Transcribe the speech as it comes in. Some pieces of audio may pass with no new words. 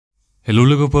hello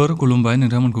लोगोफोर खुलुमबाय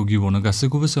नोंथांमोनखौ गिबियावनो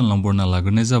गासैखौबो सोंलांबरना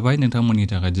लाग्रोनाय जाबाय नोंथांमोननि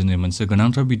थाखाय दिनै मोनसे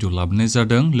गोनांथार भिडिअ लाबोनाय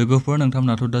जादों लोगोफोर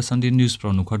नोंथांमोनाथ' दासान्दि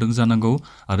निउसफ्राव नुखादों जानांगौ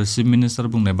आरो चिफ मिनिस्टार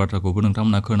बुंनाय बाथ्राखौबो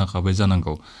नोंथांमोना खोनाखाबाय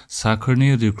जानांगौ साख्रिनि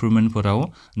रिक्रुटमेन्टफोराव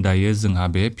दायो जोंहा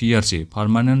बे PRC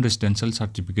पार्मानेन्ट रेसिडेन्शियेल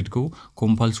सार्टिफिकेटखौ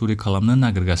कम्पालसरि खालामनो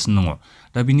नागिरगासिनो दङ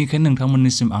दा बेनिखायनो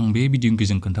नोंथांमोननिसिम आं बे भिडिअनि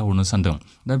गेजेरजों खोन्थाहरनो सानदों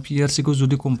दा PRC खौ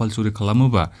जुदि कम्पालसरि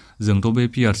खालामोबा जोंथ' बे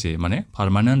PRC माने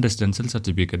पार्मानेन्ट रेसिडेन्शियेल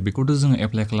सार्टिफिकेट बेखौथ' जोङो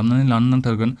एप्लाइ खालामनानै लानो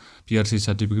नांथारगोन PRC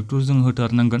सार्टिफिकेटखौ जों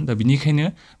होथारनांगोन दा बेनिखायनो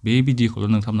बे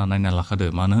भिडिअखौल' नोंथांमोना नायना लाखादो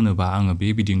मानो होनोबा आङो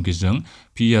बे भिडिअनि गेजेरजों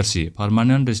PRC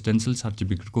पार्मानेन्ट रेसिडेन्शियेल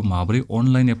सार्टिफिकेटखौ माबोरै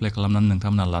अनलाइन एप्लाइ खालामनानै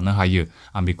नोंथांमोना लानो हायो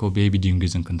आं बेखौ बे भिडिअनि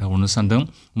गेजेरजों खोन्थाहरनो सानदों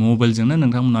मबाइलजोंनो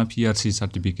नोंथांमोना PRC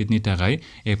सार्टिफिकेटनि थाखाय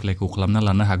एप्लाइखौ खालामना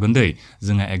लानो हागोन दै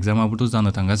जोंहा एग्जामाबोथ' जानो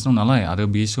थांगासिनो दं नालाय आरो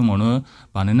बे समावनो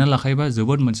बानायना लाखायोबा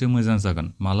जोबोद मोनसे मोजां जागोन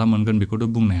माला मोनगोन बेखौथ'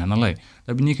 बुंनो हाया नालाय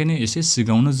दा बेनिखायनो एसे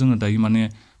सिगाङावनो जोङो दायो माने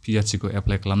PRC खौ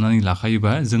एप्लाइ खालामनानै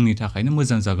लाखायोबा जोंनि थाखायनो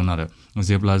मोजां जागोन आरो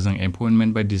जेब्ला जों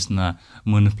एपइन्टमेन्ट बायदिसिना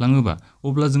मोनफ्लाङोबा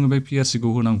अब्ला जोङो बे PRC खौ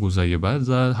होनांगौ जायोबा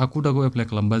जा हाखु दाखु एप्लाइ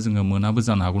खालामबा जोङो मोनाबो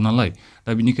जानो हागौ नालाय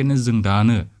दा बेनिखायनो जों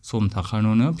दानो सम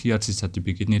थाखानायावनो PRC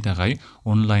सार्टिफिकेटनि थाखाय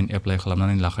अनलाइन एप्लाइ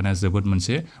खालामनानै लाखानाया जोबोद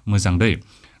मोनसे मोजां दै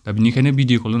दा बेनिखायनो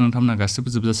भिडिअखौल' नोंथांमोना गासिबो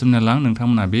जोबजासिम नायलां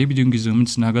नोंथांमोना बे भिडिअनि गेजेरजों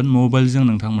मिथिनो हागोन मबाइलजों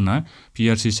नोंथांमोना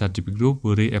PRC सार्टिफिकेटखौ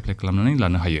बोरै एप्लाइ खालामनानै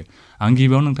लानो हायो आं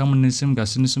गिबियाव नोंथांमोननिसिम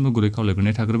गासैनिसिमबो गुरै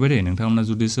खावलायग्रोनाय थाग्रोबाय दे नोंथांमोना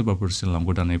जुदि सोरबाफोर चेनेलाव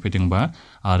गोदानै फैदोंबा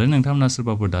आरो नोंथांमोना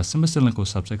सोरबाफोर दासिमबो चेनेलखौ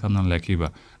साबस्क्राइब खालामनानै लाखियोबा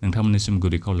नोंथांमोननिसिम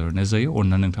गुरै खावलायहरनाय जायो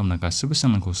अननानै नोंथांमोना गासिबो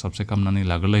चेनेलखौ साबस्क्राइब खालामनानै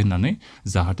लाग्रोलाय होननानै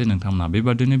जाहाथे नोंथांमोना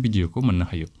बेबादिनो भिडिअखौ मोननो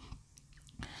हायो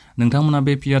नोंथांमोना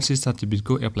बे PRC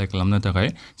सार्टिफिकेटखौ एप्लाइ खालामनो थाखाय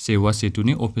सेवा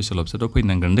सेतुनि अफिसियेल वेबसाइटआव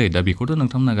फैनांगोन दै दा बेखौथ'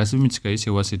 नोंथांमोना गासिबो मिथिखायो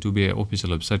सेवा सेतु बे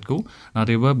अफिसियेल वेबसाइटखौ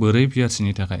नाथायबा बोरै PRC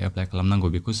नि थाखाय एप्लाइ खालामनांगौ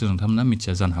बेखौसो नोंथांमोना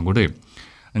मिथिया जानो हागौ दै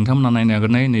नोंथांमोना नायनो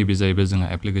हागोन नैबे जाहैबाय जोंहा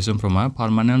एप्लिकेसन फर्मा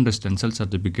पार्मानेन्ट रेसिडेन्शियेल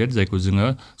सार्टिफिकेट जायखौ जोङो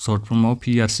सर्ट फर्माव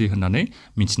PRC होननानै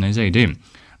मिथिनाय जायो दै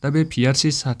दा बे PRC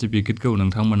सार्टिफिकेटखौ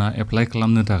नोंथांमोना एप्लाइ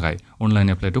खालामनो थाखाय अनलाइन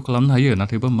एप्लाइथ' खालामनो हायो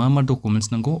नाथायबा मा डकुमेन्ट्स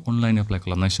नांगौ अनलाइन एप्लाइ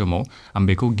खालामनाय समाव आं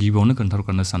बेखौ गिबियावनो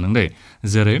खोन्थाहरनो सानदों दै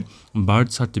जेरै बार्थ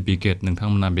सार्टिफिकेट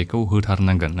नोंथांमोना बेखौ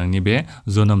होथारनांगोन नोंनि बे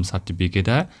जोनोम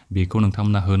सार्टिफिकेटआ बेखौ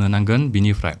नोंथांमोना होनो नांगोन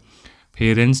बिनिफ्राय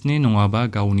पेरेन्ट्सनि नङाबा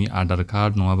गावनि आधार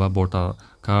कार्ड नङाबा भटार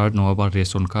कार्ड नङाबा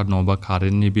रेशन कार्ड नङाबा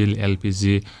कारेन्टनि बिल LPG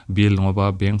बिल नङाबा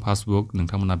बेंक पासबुक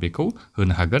नोंथांमोना बेखौ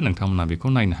होनो हागोन नोंथांमोना बेखौ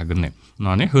नायनो हागोन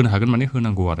माने होनो हागोन माने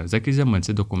होनांगौ आरो जायखिजाया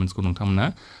मोनसे डकुमेन्ट्सखौ नोंथांमोना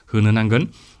होनो नांगोन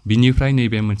बिनिफ्राय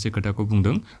नैबे मोनसे खोथाखौ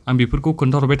बुंदों आं बेफोरखौ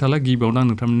खोन्थाहरबाय थाला गिबियावनो आं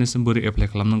नोंथांमोननिसिम बोरै एप्लाइ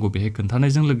खालामनांगौ बेहाय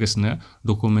खोन्थानायजों लोगोसेनो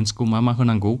डकुमेन्ट्सखौ मा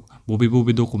होनांगौ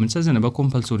बबे डकुमेन्ट्सआ जेनेबा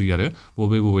कम्पालसरि आरो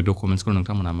बबे डकुमेन्ट्सखौ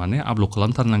नोंथांमोना माने आपल'ड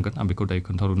खालामथारनांगोन आं बेखौ दायो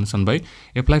खोन्थाहरनो सानबाय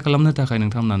एप्लाइ खालामनो थाखाय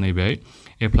नोंथांमोना नैबे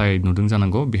एप्लाइ नुदों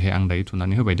जानांगौ बेहाय आं दायो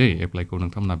थुनानै होबाय दै एप्लाइखौ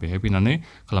नोंथांमोना बेहाय फैनानै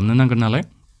खालामनो नांगोन नालाय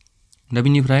दा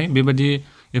बिनिफ्राय बेबायदि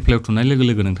एप्लाइआव थुनाय लोगो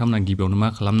लोगो नोंथांमोना गिबियावनो मा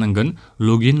खालामनांगोन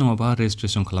लगइन नङाबा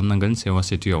रेजिस्ट्रेसन खालामनांगोन सेवा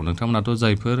सेतुआव नोंथांमोनाथ'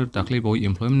 जायफोर दाख्लै बावै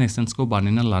एमप्लयमेन्ट एक्सचेन्जखौ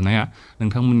बानायना लानाया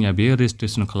नोंथांमोननिया बे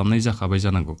रेजिस्ट्रेसन खालामनाय जाखाबाय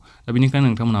जानांगौ दा बेनिखायनो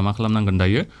नोंथांमोना मा खालामनांगोन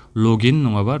दायो लगइन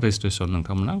नङाबा रेजिस्ट्रेसन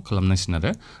नोंथांमोना खालामनांसिगोन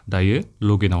आरो दायो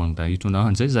लगइनआव आं दायो थुना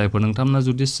होनसै जायफोर नोंथांमोना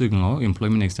जुदि सिगाङाव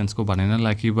एमप्लयमेन्ट एक्सचेन्जखौ बानायना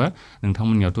लाखियोबा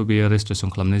नोंथांमोननियावथ' बे रेजिस्ट्रेसन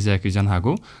खालामनाय जायाखै जानो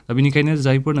हागौ दा बेनिखायनो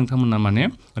जायफोर नोंथांमोना माने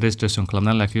रेजिस्ट्रेसन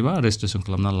खालामना लाखियोबा रेजिस्ट्रेसन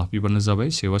खालामना लाफैबानो जाबाय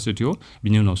सेवा सेतुआव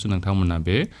बिनि उनावसो नोंथांमोना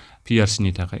बे PRC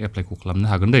नि थाखाय एप्लाइखौ खालामनो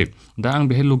हागोन दै दा आं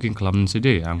बेहाय लगइन खालामनोसै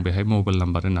दै आं बेहाय मबाइल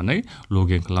नाम्बार होनानै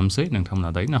लगइन खालामसै नोंथांमोना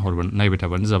दायो नायबाय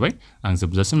थाबानो जाबाय आं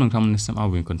जोबजासिम नोंथांमोननिसिम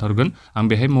आवगाय खोन्थाहरगोन आं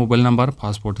बेहाय मबाइल नाम्बार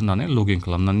पासवर्ड होनानै लगइन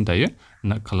खालामनानै दायो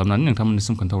खालामनानै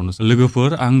नोंथांमोननिसिम खोन्थाहरनोसै लोगोफोर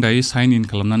आं दायो साइन इन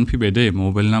खालामनानै फैबाय दै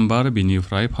मबाइल नाम्बार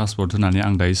बिनिफ्राय पासवर्ड होनानै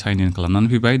आं दायो साइन इन खालामनानै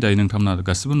फैबाय दायो नोंथांमोना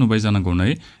गासिबो नुबाय जानांगौ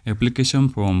नै application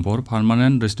form four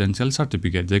permanent रेसिडेन्शियेल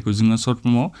certificate जायखौ जोङो सर्ट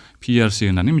फर्माव PRC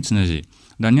होननानै मिथिनाय जायो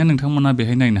दानिया नोंथांमोना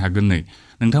बेहाय नायनो हागोन नै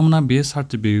नोंथांमोना बे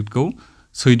सार्टिफिकेटखौ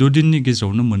 14 दिननि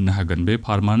गेजेरावनो मोननो हागोन बे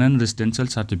पार्मानेन्ट रेसिडेन्शियेल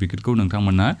सार्टिफिकेटखौ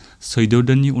नोंथांमोना 14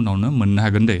 दिननि उनावनो मोननो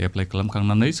हागोन दे एप्लाइ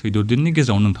खालामखांनानै 14 दिननि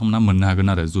गेजेरावनो नोंथांमोना मोननो हागोन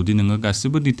आरो जुदि नोङो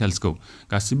गासिबो डिटेल्सखौ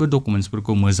गासिबो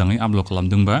डकुमेन्ट्सफोरखौ मोजाङै आपल'ड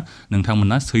खालामदोंबा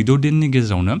नोंथांमोना 14 दिननि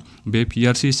गेजेरावनो बे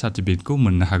PRC सार्टिफिकेटखौ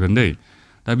मोननो हागोन दै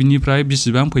दा बिनिफ्राय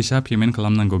बेसेबां फैसा पेमेन्ट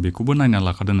खालामनांगौ बेखौबो नायना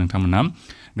लाखादों नोंथांमोना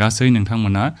गासै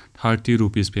नोंथांमोना 30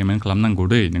 रुपिस पेमेन्ट खालामनांगौ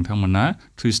दै नोंथांमोना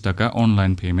 30 थाखा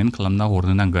अनलाइन पेमेन्ट खालामना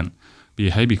हरनो नांगोन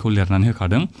बेहाय बेखौ लिरनानै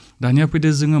होखादों दानिया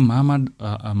फैदो जोङो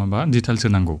मा डिटेल्स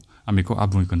होनांगौ आं बेखौ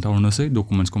आबुङै खोन्थाहरनोसै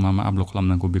डकुमेन्ट्सखौ मा आपल'ड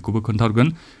खालामनांगौ बेखौबो खोन्थाहरगोन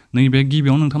नैबे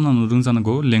गिबियाव नोंथांमोना नुदों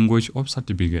जानांगौ लेंगुवेज अफ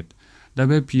सार्टिफिकेट दा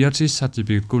बे PRC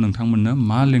सार्टिफिकेटखौ नोंथांमोननो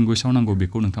मा लेंगुवेजाव नांगौ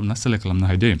बेखौ नोंथांमोना सेलेक्ट खालामनो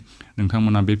हायो दे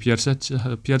नोंथांमोना बे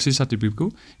PRC सार्टिफिकेटखौ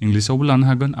इंलिशावबो लानो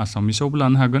हागोन आसामिसावबो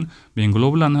लानो हागोन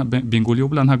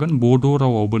बेंगलियावबो लानो हागोन बड'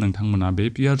 रावावबो नोंथांमोना बे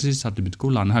PRC सार्टिफिकेटखौ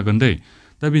लानो हागोन दे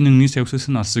दा बे नोंनि सायावसो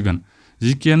सोनारसिगोन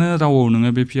जिखियानो रावाव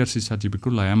नोङो बे PRC सार्टिफिकेटखौ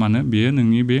लाया मानो बेयो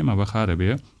नोंनि बे माबाखा आरो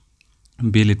बेयो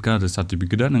बेलिडखा आरो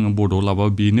सार्टिफिकेटआ नोङो बड'आव लाबा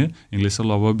बेनो इंलिशाव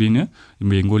लाबा बेनो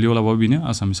बेंगलियाव लाबा बेनो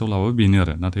आसामिसाव लाबा बेनो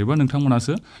आरो नाथायबा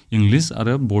नोंथांमोनासो इंलिश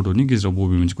आरो बड'नि गेजेराव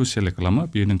बबे मोनसेखौ सेलेक्ट खालामो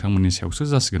बेयो नोंथांमोननि सायावसो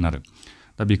जासिगोन आरो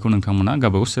दा बेखौ नोंथांमोना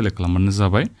गावबागाव सेलेक्ट खालामबानो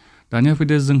जाबाय दानिया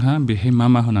फैदो जोंहा बेहाय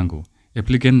मा होनांगौ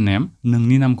एप्लिकेन्ट नेम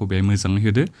नोंनि नामखौ बेहाय मोजाङै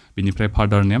होदो बेनिफ्राय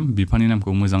फादार नेम बिफानि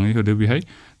नामखौ मोजाङै होदो बेहाय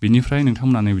बेनिफ्राय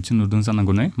नोंथांमोना नै बिथिं नुदों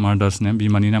जानांगौ नै मादार्स नेम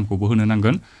बिमानि नामखौबो होनो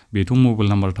नांगोन बेथ' मबाइल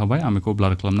नाम्बार थाबाय आं बेखौ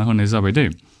ब्लार खालामना होनाय जाबाय दे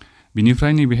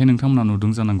बिनिफ्राय नैबेहाय नोंथांमोना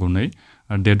नुदों जानांगौ नै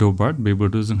डेट अफ बार्थ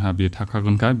बेबोथ' जोंहा बे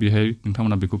थाखागोनखा बेहाय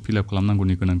नोंथांमोना बेखौ फिलआप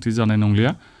खालामनांगौनि गोनांथि जानाय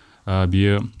नंलिया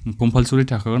बियो कम्पालसरि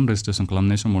थाखागोन रेजिस्ट्रेसन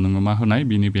खालामनाय समाव नोङो मा होनाय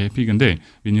बिनि बेहाय फैगोन दे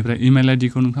बिनिफ्राय इमेल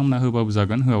आइडिखौ नोंथांमोना होबाबो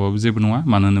जागोन होआबाबो जेबो नङा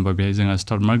मानो होनोबा बेहाय जोंहा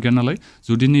स्टार मार्क गैया नालाय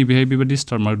जुदि नैबेहाय बेबायदि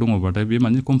स्टार मार्क दङबाथाय बे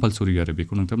माने कम्पालसरि आरो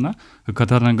बेखौ नोंथांमोना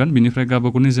होखाथारनांगोन बिनिफ्राय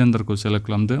गावबागावनि जेन्डारखौ सेलेक्ट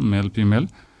खालामदो मेल फिमेल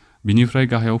बिनिफ्राय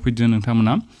गाहायाव फैदो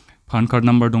नोंथांमोना पान कार्ड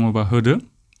नाम्बार दङबा होदो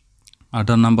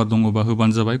आधार नाम्बार दङबा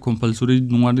होबानो जाबाय कम्पालसरि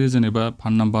नङा दे जेनेबा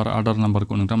पान नाम्बार आधार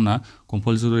नाम्बारखौ नोंथांमोना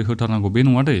कम्पालसरि होथारनांगौ बे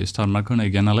नङा दे स्टार मार्क होनाय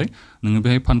गैया नालाय नोङो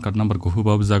बेहाय पान कार्ड नाम्बारखौ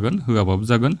होबाबो जागोन होआबाबो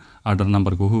जागोन आधार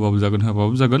नाम्बारखौ होबाबो जागोन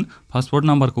होआबाबो जागोन पासपर्ट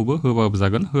नाम्बारखौबो होबाबो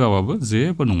जागोन होआबाबो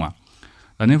जेबो नङा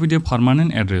दानिया फैदो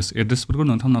पार्मानेन्ट एड्रेसफोरखौ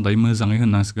नोंथांमोना दायो मोजाङै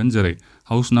होनांसिगोन जेरै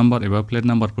हाउस नाम्बार एबा फ्लेट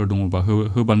नाम्बारफोर दङबा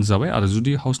होबानो जाबाय आरो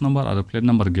जुदि हाउस नाम्बार आरो फ्लेट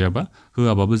नाम्बार गैयाबा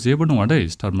होआबाबो जेबो नङा दे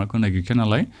स्टार मार्क होनाय गैखाया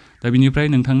नालाय दा बिनिफ्राय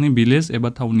नोंथांनि भिलेज एबा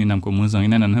टाउननि नामखौ मोजाङै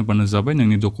नायनानै होबानो जाबाय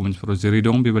नोंनि डकुमेन्ट्सफोराव जेरै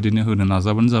दं बेबायदिनो होनो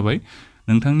नाजाबानो जाबाय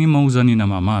नोंथांनि मावजानि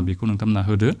नामा मा बेखौ नोंथांमोना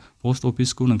होदो पस्ट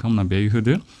अफिसखौ नोंथांमोना बेहाय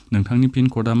होदो नोंथांनि पिन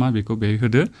क'डआ मा बेखौ बेहाय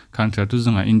होदो कान्ट्रियाथ'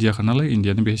 जोंहा इन्डियाखा नालाय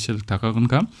इन्डियानि बेहाय सेलेक्ट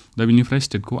थाखागोनखा दा बिनिफ्राय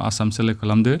स्टेटखौ आसाम सेलेक्ट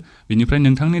खालामदो बिनिफ्राय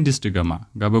नोंथांनि डिस्ट्रिक्टआ मा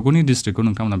गावबागावनि डिस्ट्रिक्टखौ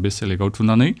नोंथांमोना बे सेलेक्टआव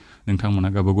थुनानै नोंथांमोना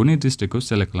गावबागावनि डिस्ट्रिक्टखौ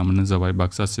सेलेक्ट खालामनो जाबाय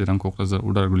बाक्सा चिरां क'क्राझार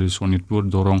उदालगुरि सनितपुर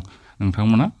दरं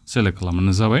नोंथांमोना सेलेक्ट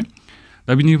खालामनो जाबाय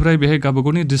दा बिनिफ्राय बेहाय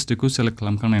गावबागावनि डिस्ट्रिक्टखौ सेलेक्ट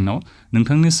खालामखांनायनि उनाव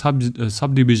नोंथांनि साब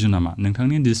डिभिजना मा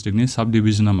नोंथांनि डिस्ट्रिक्टनि साब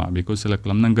डिभिजना मा बेखौ सेलेक्ट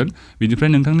खालामनांगोन बिनिफ्राय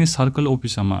नोंथांनि सार्कोल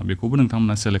अफिसा मा बेखौबो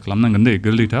नोंथांमोना सेलेक्ट खालामनांगोन दे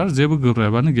गोरलैथार जेबो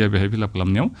गोब्राबानो गैया बेहाय फिलआप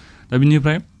खालामनायाव दा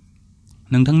बिनिफ्राय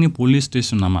नोंथांनि पुलिस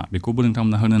स्टेशना मा बेखौबो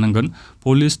नोंथांमोना होनो नांगोन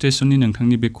पुलिस स्टेशननि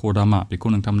नोंथांनि बे क'डआ मा बेखौ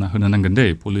नोंथांमोना होनो नांगोन दे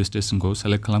पुलिस स्टेशनखौ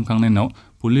सेलेक्ट खालामखांनायनि उनाव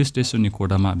पुलिस स्टेशननि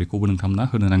क'डआ मा बेखौबो नोंथांमोना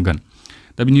होनो नांगोन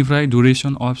दा बिनिफ्राय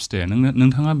दुरेसन अफ स्टे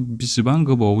नोंथाङा बेसेबां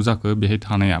गोबाव जाखो बेहाय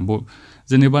थानाया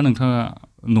जेनेबा नोंथाङा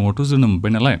न'आवथ' जोनोम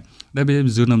मोनबाय नालाय दा बे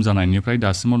जोनोम जानायनिफ्राय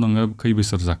दासिमाव नोङो खै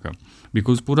बोसोर जाखो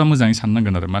बेखौ पुरा मोजाङै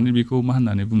साननांगोन आरो माने बेखौ मा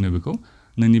होननानै बुङो बेखौ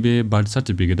नोंनि बे बार्थ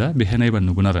सार्टिफिकेटआ बेहाय नायबा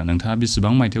नुगोन आरो नोंथाङा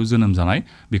बेसेबां मायथाइयाव जोनोम जानाय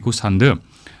बेखौ सानदो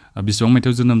बेसेबां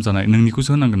मायथाइयाव जोनोम जानाय नोंनिखौसो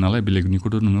होनांगोन नालाय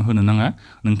बेलेगनिखौथ' नोङो होनो नाङा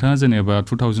नोंथाङा जेनेबा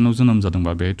 2000आव जोनोम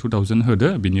जादोंबा बे 2000 होदो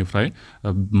बिनिफ्राय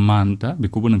मान्थआ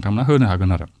बेखौबो नोंथांमोना होनो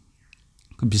हागोन आरो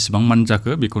बेसेबां मान्थ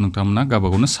जाखो बेखौ नोंथांमोना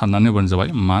गावबागावनो साननानै होबानो जाबाय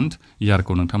मान्थ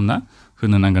इयारखौ नोंथांमोना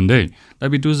होनो नांगोन दे दा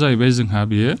बेथ' जाहैबाय जोंहा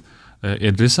बेयो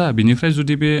एड्रेसा बिनिफ्राय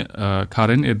जुदि बे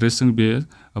कारेन्ट एड्रेसजों बे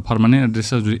पार्मानेन्ट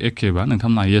एड्रेसा जुदि एखेबा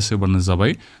नोंथांमोना येस होबानो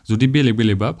जाबाय जुदि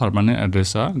बेलेगबा पार्मानेन्ट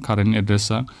एड्रेसा कारेन्ट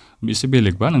एड्रेसा एसे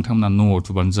बेलेगबा नोंथांमोना न'आव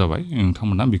थुबानो जाबाय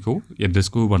नोंथांमोना बेखौ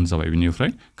एड्रेसखौ होबानो जाबाय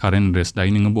बिनिफ्राय कारेन्ट एड्रेस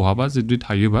दायो नोङो बहाबा जुदि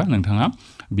थायोबा नोंथाङा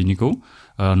बिनिखौ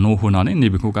न' होनानै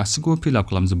नैबेखौ गासैखौबो फिलआप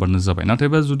खालामजोबबानो जाबाय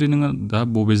नाथायबा जुदि नोङो दा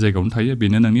बबे जायगायावनो थायो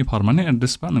बेनो नोंनि पार्मानेन्ट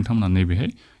एड्रेसबा नोंथांमोना नैबेहाय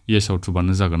येसआव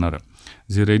थुबानो जागोन आरो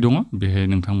जेरै दङ बेहाय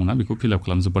नोंथांमोना बेखौ फिलआप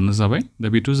खालामजोबबानो जाबाय दा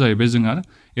बेथ' जाहैबाय जोंहा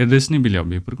एड्रेसनि बेलायाव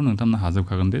बेफोरखौ नोंथांमोना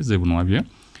हाजोबखागोन दे जेबो नङा बियो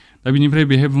दा बिनिफ्राय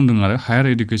बेहाय बुंदों आरो higher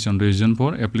education reason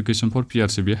four application for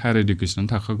PRC बे हायार इडुकेसन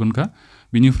थाखागोनखा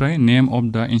बिनिफ्राय नेम अफ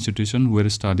द इन्स्टिटिउसन वेर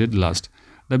स्टाडिड लास्ट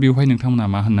दा बेवहाय नोंथांमोना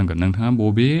मा होननांगोन नोंथाङा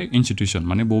बबे इन्स्टिटिउसन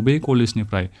माने बबे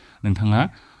कलेजनिफ्राय नोंथाङा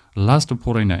लास्ट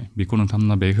फरायनाय बेखौ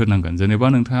नोंथांमोना बेहाय होनांगोन जेनेबा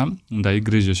नोंथाङा दायो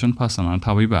ग्रेजुवेसन पास जानानै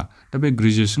थाबायबा दा बे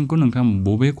ग्रेजुवेसनखौ नोंथाङा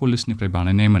बबे कलेजनिफ्राय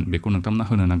बानायनायमोन बेखौ नोंथांमोना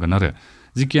होनो नांगोन आरो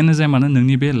जिखियानो जाया मानो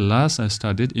नोंनि बे लास्ट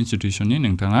स्टाडिड इन्स्टिटिउसननि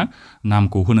नोंथाङा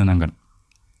नामखौ होनो नांगोन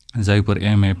जायफोर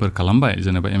MA फोर खालामबाय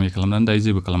जेनेबा MA खालामनानै दायो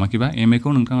जेबो खालामाखैबा MA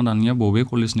खौ नोंथाङा दानिया बबे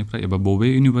कलेजनिफ्राय एबा बबे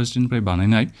इउनिभारसिटिनिफ्राय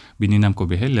बानायनाय बिनि नामखौ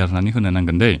बेहाय लिरनानै होनो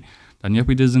नांगोन दे दानिया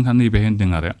फैदो जोंहा नैबे होनदों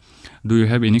आरो डु इउ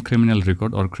हेभ एनि क्रिमिनेल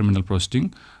रेकर्ड अर criminal प्रसिडिं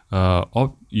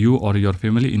of you or your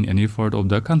family in any part of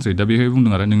the country दा बेहाय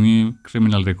बुंदों आरो नोंनि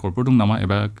क्रिमिनेल रेकर्डफोर दं नामा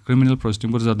एबा क्रिमिनेल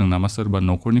प्रसिडिंफोर जादों नामा सोरबा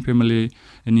न'खरनि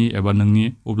फेमिलिनि एबा नोंनि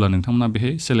अब्ला नोंथांमोना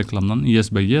बेहाय सेलेक्ट खालामनानै येस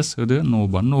बाय येस होदो नो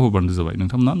बा नो होबानो जाबाय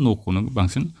नोंथांमोना न'खौनो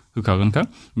बांसिन होखागोनखा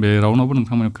बे रावनावबो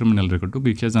नोंथांमोना क्रिमिनेल रेकर्डथ'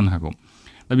 गैखाया जानो हागौ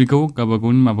दा बेखौ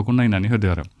गावबागावनि माबाखौ नायनानै होदो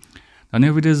आरो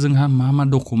दानिया बिदि जोंहा मा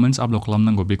डकुमेन्ट्स आपल'ड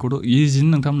खालामनांगौ बेखौथ' इजिनो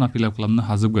नोंथांमोना फिलआप खालामनो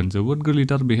हाजोबगोन जोबोद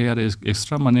गोरलैथार बेहाय आरो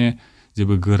एक्सट्रा माने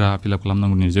जेबो गोरा फिलआप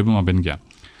खालामनांगौनि जेबो माबायानो गैया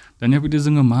दानिया बिदि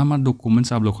जोङो मा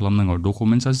डकुमेन्ट्स आपल'ड खालामनांगौ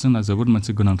डकुमेन्ट्सआ जोंना जोबोद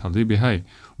मोनसे गोनांथार दे बेहाय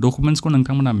डकुमेन्ट्सखौ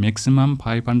नोंथांमोना मेक्सिमाम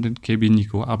 500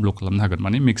 KBनिखौ आपल'ड खालामनो हागोन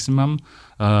माने मेक्सिमाम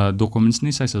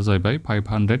डकुमेन्ट्सनि साइजआ जाहैबाय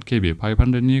 500 KB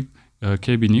 500नि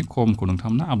KBनि खमखौ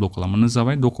नोंथांमोना आपल'ड खालामबानो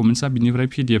जाबाय डकुमेन्ट्सआ बिनिफ्राय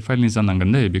PDF फाइलनि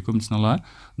जानांगोन दे बेखौ मिथिना ला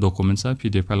डकुमेन्ट्सआ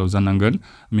PDF फाइलाव जानांगोन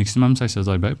मेक्सिमाम साइजआ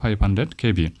जाहैबाय 500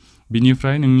 KB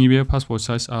बिनिफ्राय नोंनि बे पासपोर्ट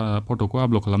साइज फट'खौ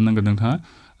आपल'ड खालामनांगोन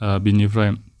नोंथाङा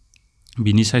बिनिफ्राय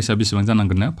बिनि साइजआ बेसेबां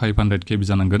जानांगोन ना 500 KB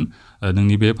जानांगोन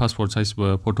नोंनि बे पासपोर्ट साइज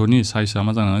फट'नि साइजआ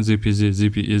मा जानांगोन JPG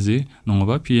JPEG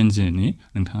नङाबा PNGनि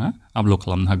नोंथाङा आपल'ड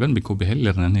खालामनो हागोन बेखौ बेहाय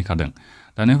लिरनानै होखादों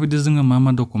दानिया बिदि जोङो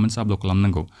मा डकुमेन्ट्स आपल'ड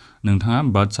खालामनांगौ नोंथाङा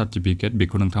बार्थ सार्टिफिकेट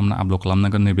बेखौ नोंथांमोना आपल'ड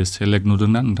खालामनांगोन नैबे सेलेक्ट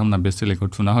नुदोंना नोंथांमोना बे सेलेक्टखौ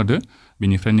थुना होदो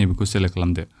बिनिफ्राय नैबेखौ सेलेक्ट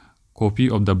खालामदो कपि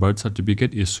अफ द birth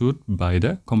certificate इशुड by the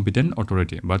competent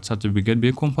authority birth certificate बे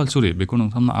कम्पालसरि बेखौ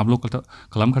नोंथांमोना आपल'ड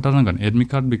खालामखाथारनांगोन एडमिट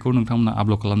कार्ड बेखौ नोंथांमोना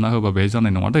आपल'ड खालामना होबा बेहाय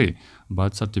जानाय नङा दै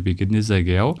बार्थ सार्टिफिकेटनि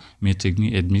जायगायाव मेट्रिकनि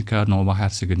एडमिट कार्ड नङाबा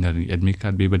हायार सेकेन्डारिनि एडमिट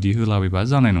कार्ड बेबायदि होलाबायबा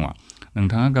जानाय नङा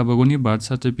नोंथाङा गावबागावनि बार्थ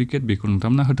सार्टिफिकेट बेखौ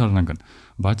नोंथांमोना होथारनांगोन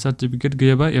बार्थ सार्टिफिकेट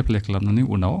गैयाबा एप्लाइ खालामनानै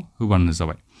उनाव होबानो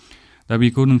जाबाय दा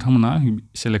बेखौ नोंथांमोना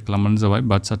सेलेक्ट खालामबानो जाबाय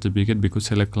बार्थ सार्टिफिकेट बेखौ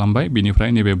सेलेक्ट खालामबाय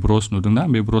बेनिफ्राय नैबे ब्रस नुदोंना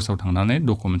बे ब्रसआव थांनानै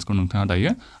डकुमेन्ट्सखौ नोंथाङा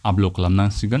दायो आपल'ड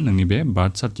खालामनांसिगोन नोंनि बे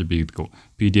बार्थ सार्टिफिकेटखौ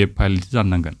PDF फाइल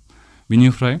जानांगोन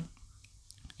बिनिफ्राय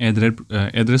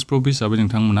एड्रेस प्रुफ हिसाबै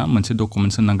नोंथांमोना मोनसे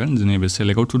डकुमेन्ट्स होनांगोन जोंनि बे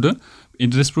सेलेक्टआव थुदो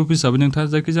एड्रेस प्रुफ हिसाबै नोंथाङा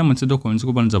जायखिजाया मोनसे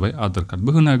डकुमेन्ट्सखौ बानो जाबाय आधार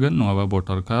कार्डबो होनो हागोन नङाबा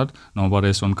भटार कार्ड नङाबा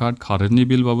रेशन कार्ड कारेन्टनि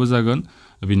बिलबाबो जागोन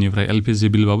बिनिफ्राय LPG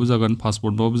बिलबाबो जागोन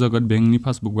पासपर्टबाबो जागोन बेंकनि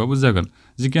पासबुकबाबो जागोन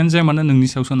जिखियानो जाया मानो नोंनि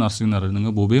सायाव सोनारसिगोन आरो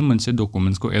नोङो बबे मोनसे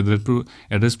डकुमेन्ट्सखौ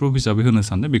एड्रेस प्रुफ हिसाबै होनो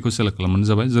सानदों बेखौ सेलेक्ट खालामबानो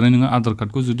जाबाय जेरै नोङो आधार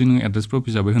कार्डखौ जुदि नोङो एड्रेस प्रुफ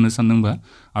हिसाबै होनो सानदोंबा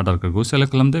आधार कार्डखौ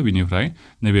सेलेक्ट खालामदो बिनिफ्राय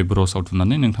नैबे ब्रसआव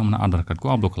थुनानै नोंथांमोना आधार कार्डखौ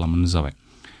आपल'ड खालामबानो जाबाय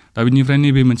दा बिनिफ्राय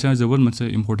नैबे मोनसे जोबोद मोनसे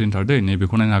इम्परटेन्टथार दै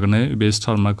नैबेखौ नायनो हागोन बे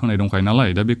स्टार मार्क होनाय दंखायो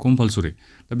नालाय दा बे कम्पालसरि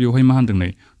दा बेवहाय मा होनदों नै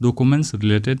documents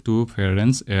related two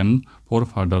parents and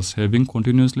forefathers having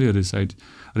continuously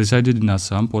resided in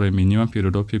Assam for a minimum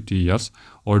period of 50 years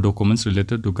or documents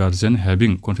related to guardian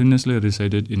having continuously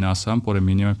resided in Assam for a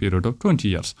minimum period of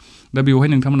 20 years दा बेवहाय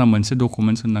नोंथांमोना मोनसे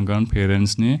documents होनांगोन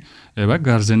पेरेन्ट्सनि एबा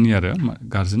गार्जेननि आरो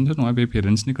गार्जेनथ' नङा बे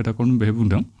पेरेन्ट्सनि खोथाखौनो बेहाय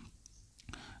बुंदों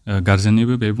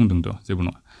गार्जेननिबो बेहाय बुंदों जेबो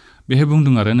नङा बेहाय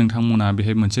बुंदों आरो नोंथांमोना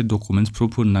बेहाय मोनसे डकुमेन्ट्स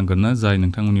प्रुफ होनांगोन ना जाय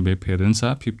नोंथांमोननि बे पेरेन्ट्सआ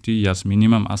 50 इयार्स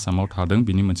मिनिमाम आसामाव थादों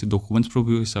बिनि मोनसे डकुमेन्ट्स प्रुफ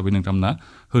हिसाबै नोंथांमोना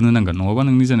होनो नांगोन नङाबा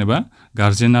नोंनि जेनेबा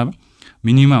गार्जेना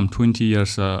मिनिमाम 20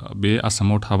 इयार्स बे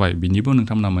आसामाव थाबाय बिनिबो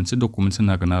नोंथांमोना मोनसे डकुमेन्ट्स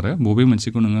होनो हागोन आरो बबे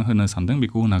मोनसेखौ नोङो होनो सानदों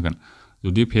बेखौ होनो हागोन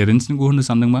जुदि पेरेन्ट्सनिखौ होनो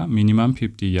सानदोंबा मिनिमाम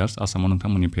 50 इयार्स आसामाव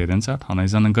नोंथांमोननि पेरेन्ट्सआ थानाय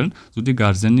जानांगोन जुदि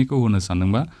गार्जेननिखौ होनो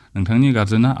सानदोंबा नोंथांनि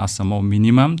गार्जेना आसामाव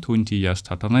मिनिमाम 20 इयार्स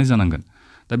थाथारनाय जानांगोन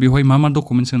दा बेवहाय मा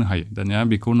डकुमेन्ट्स होनो हायो दानिया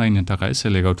बेखौ नायनो थाखाय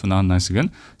सेलेक्टआव थुना होनांसिगोन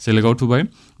सेलेक्टआव थुबाय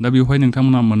दा बेवहाय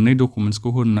नोंथांमोना मोननै डकुमेन्ट्सखौ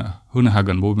होनो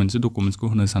हागोन बबे मोनसे डकुमेन्ट्सखौ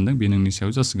होनो सानदों बे नोंनि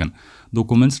सायाव जासिगोन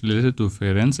documents related two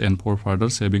parents and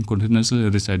forefathers having continuously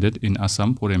resided in Assam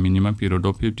for a minimum period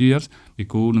of 50 years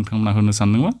बेखौ नोंथांमोना होनो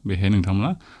सानदोंबा बेहाय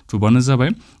नोंथांमोना थुबानो जाबाय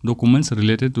documents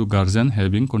related two guardian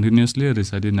having continuously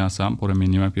resided in Assam for a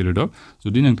minimum period of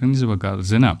जुदि नोंथांनि जेबो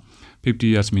गार्जेना 50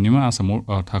 years minimum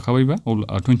आसामाव थाखाबायबा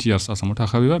 20 इयार्स आसामाव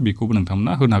थाखाबायबा बेखौबो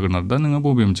नोंथांमोना होनो हागोन आरो दा नोङो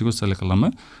बबे मोनसेखौ सेलेक्ट खालामो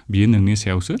बियो नोंनि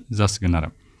सायावसो जासिगोन आरो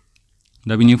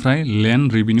दा बिनिफ्राय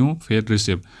land revenue pad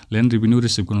receipt land revenue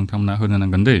रिसिप्टखौ नोंथांमोना होनो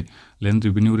नांगोन दै लेन्ड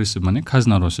रेभिनिउ रिसिप्ट माने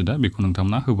खाजोना रसिदा बेखौ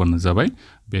नोंथांमोना होबानो जाबाय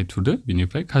बे थुदो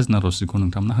बिनिफ्राय खाजोना रसिदखौ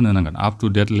नोंथांमोना होनो नांगोन up to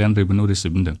date land revenue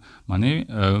receipt होनदों माने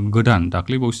गोदान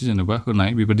दाख्लै बावैसो जेनेबा होनाय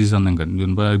बेबायदि जानांगोन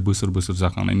जेनेबा बोसोर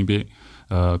जाखांनायनि बे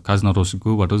खाजोना रसिदखौ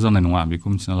होबाथ' जानाय नङा बेखौ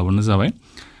मिथिना लाबानो जाबाय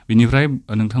बिनिफ्राय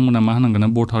नोंथांमोना मा होनांगोन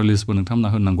भटार लिस्टबो नोंथांमोना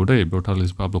होनांगौ दै भटार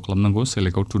लिस्टबो आपल'ड खालामनांगौ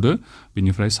सेलेक्टआव थुदो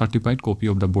बिनिफ्राय सार्टिफाइड कपि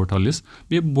अफ द भटार लिस्ट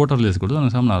बे भटार लिस्टखौथ'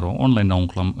 नोंथांमोना आरो अनलाइन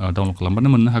डाउनल'ड खालामबानो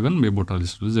मोननो हागोन बे भटार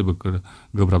लिस्टखौ जेबो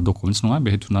गोब्राब डकुमेन्ट्स नङा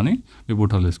बेहाय थुनानै बे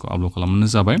भटार लिस्टखौ आपल'ड खालामबानो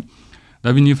जाबाय दा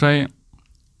बिनिफ्राय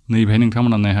नैबेहाय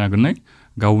नोंथांमोना नायनो हागोन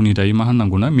गावनि दायो मा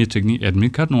होननांगौ ना मेट्रिकनि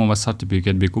एडमिट कार्ड नङाबा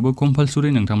सार्टिफिकेट बेखौबो कम्पालसरि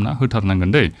नोंथांमोना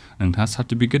होथारनांगोन दै नोंथाङा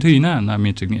सार्टिफिकेट होयोना ना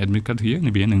मेट्रिकनि एडमिट कार्ड होयो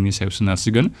नैबे नोंनि सायाव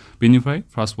सोनारसिगोन बेनिफ्राय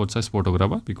पासपोर्ट साइज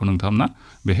फट'ग्राफा बेखौ नोंथांमोना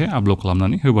बेहाय आपल'ड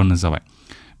खालामनानै होबानो जाबाय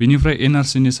बेनिफ्राय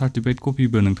NRCनि सार्टिफाइड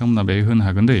कपिबो नोंथांमोना बेहाय होनो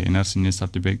हागोन दै NRCनि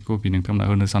सार्टिफाइड कपि नोंथांमोना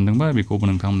होनो सानदोंबा बेखौबो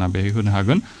नोंथांमोना बेहाय होनो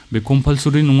हागोन बे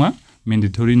कम्पालसरि नङा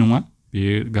मेन्डेटरि नङा बे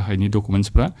गाहायनि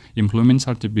डकुमेन्ट्सफ्रा इमप्लयमेन्ट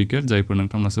सार्टिफिकेट जायफोर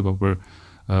नोंथांमोना सोरबाफोर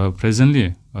प्रेजेन्टलि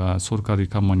सरकारि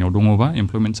खामानियाव दङबा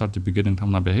एमप्लयमेन्ट सार्टिफिकेट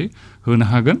नोंथांमोना बेहाय होनो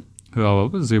हागोन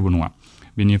होआबाबो जेबो नङा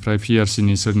बेनिफ्राय PRC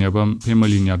नि सोरनियाबा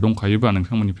फेमिलिनिया दंखायोबा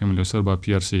नोंथांमोननि फेमिलियाव सोरबा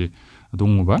PRC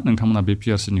दङबा नोंथांमोना बे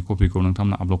PRC नि कपिखौ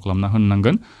नोंथांमोना आपल'ड खालामना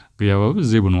होनांगोन गैयाबाबो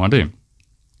जेबो नङा दे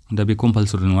दा बे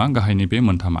कम्पालसरि नङा गाहायनि बे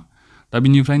मोनथामा दा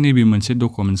बिनिफ्राय नैबे मोनसे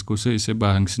डकुमेन्ट्सखौसो एसे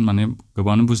बांसिन माने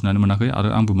गोबाङानो बुजिनानै मोनाखै आरो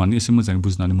आंबो माने एसे मोजाङै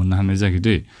बुजिनानै मोननो हानाय जायाखै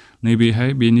दे नैबेहाय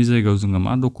बेनि जायगायाव जोङो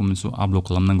मा डकुमेन्ट्सखौ आपल'ड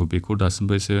खालामनांगौ बेखौ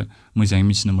दासिमबो एसे मोजाङै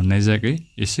मिथिनो मोननाय जायाखै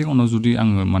एसे उनाव जुदि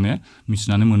आङो माने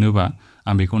मिथिनानै मोनोबा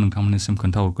आं बेखौ नोंथांमोननिसिम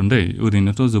खोन्थाहरगोन दे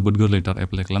ओरैनोथ' जोबोद गोरलैथार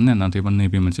एप्लाइ खालामनाया नाथायबा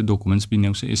नैबे मोनसे डकुमेन्ट्स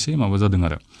बिनियावसो एसे माबा जादों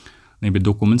आरो नैबे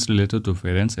documents related two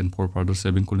parents and फरफादार्स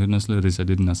हेभिं कन्टिनिउसलि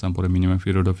resided in Assam four minimum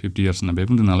period of 50 years होनना बे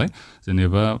बुंदों नालाय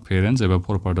जेनेबा पेरेन्ट्स एबा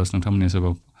फरफादार्स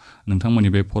नोंथांमोननि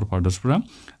बे फरफादार्सफ्रा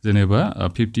जेनेबा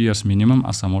 50 years मिनिमाम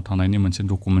आसामाव थानायनि मोनसे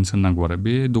डकुमेन्ट्स होनांगौ आरो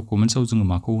बे डकुमेन्ट्सआव जोङो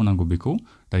माखौ होनांगौ बेखौ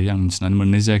दायो आं मिथिनानै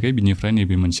मोननाय जायाखै बिनिफ्राय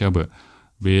नैबे मोनसेयाबो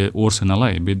बे अर्सो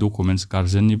नालाय बे डकुमेन्ट्स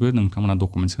गार्जेननिबो नोंथांमोना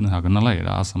डकुमेन्ट्स होनो हागोन नालाय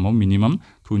आसामाव मिनिमाम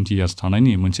 20 years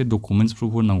थानायनि मोनसे डकुमेन्ट्स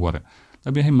प्रुफ होनांगौ आरो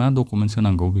दा बेहाय मा डकुमेन्ट्स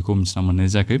होनांगौ बेखौ मिथिना मोननाय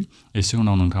जायाखै एसे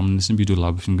उनाव नोंथांमोननिसिम भिडिअ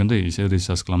लाबोफिनगोन दे एसे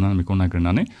रिसार्च खालामनानै बेखौ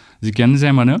नागिरनानै जिखियानो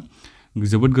जाया मानो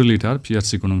जोबोद गोरलैथार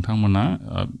PRC खौ नोंथांमोना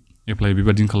एप्लाइ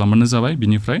बेबायदिनो खालामबानो जाबाय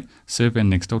बिनिफ्राय सेभ एन्ड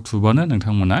नेक्स्टआव थुबानो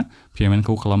नोंथांमोना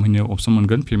पेमेन्टखौ खालामहैनो अपसन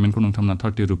मोनगोन पेमेन्टखौ नोंथांमोना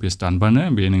 30 रुपिस दानबानो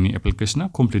बे नोंनि एप्लिकेशना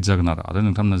कमप्लिट जागोन आरो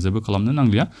नोंथांमोना जेबो खालामनो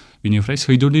नांलिया बिनिफ्राय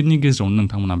 14 दिननि गेजेरावनो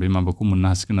नोंथांमोना बे माबाखौ मोननो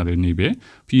हासिगोन आरो नैबे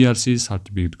PRC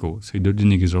सार्टिफिकेटखौ 14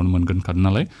 दिननि गेजेरावनो मोनगोन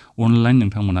नालाय अनलाइन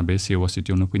नोंथांमोना बे सेवा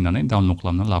सिटियावनो फैनानै डाउनलड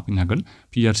खालामना लाफैनो हागोन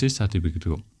PRC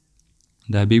सार्टिफिकेटखौ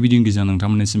दा बे भिडिअनि गेजेरजों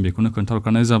नोंथांमोननिसिम बेखौनो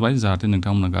खोन्थाहरखानाय जाबाय जाहाथे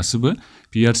नोंथांमोना गासिबो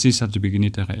PRC सार्टिफिकेटनि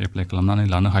थाखाय एप्लाइ खालामनानै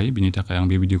लानो हायो बिनि थाखाय आं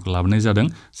बे भिडिअखौ लाबोनाय जादों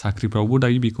साख्रिफ्रावबो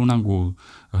दायो बेखौ नांगौ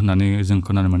होननानै जों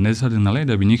खोनानो मोननाय जादों नालाय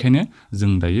दा बेनिखायनो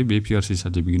जों दायो बे PRC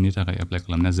सार्टिफिकेटनि थाखाय एप्लाइ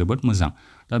खालामनाया जोबोद मोजां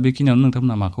दा बेखिनियावनो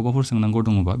नोंथांमोना माखौबाफोर सोंनांगौ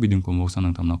दङबा भिडिअखौ बक्सआव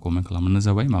नोंथांमोना कमेन्ट खालामबानो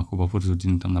जाबाय माखौबाफोर जुदि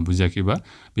नोंथांमोना बुजियाखैबा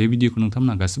बे भिडिअखौ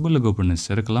नोंथांमोना गासिबो लोगोफोरनो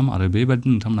शेयार खालाम आरो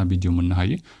बेबायदिनो नोंथांमोना भिडिअ मोननो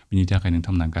हायो बिनि थाखाय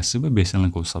नोंथांमोना गासिबो बे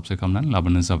चेनेलखौ साबस्क्राइब खालामनानै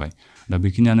लाबोनो जाबाय दा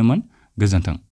बेखिनियानोमोन गोजोन्थों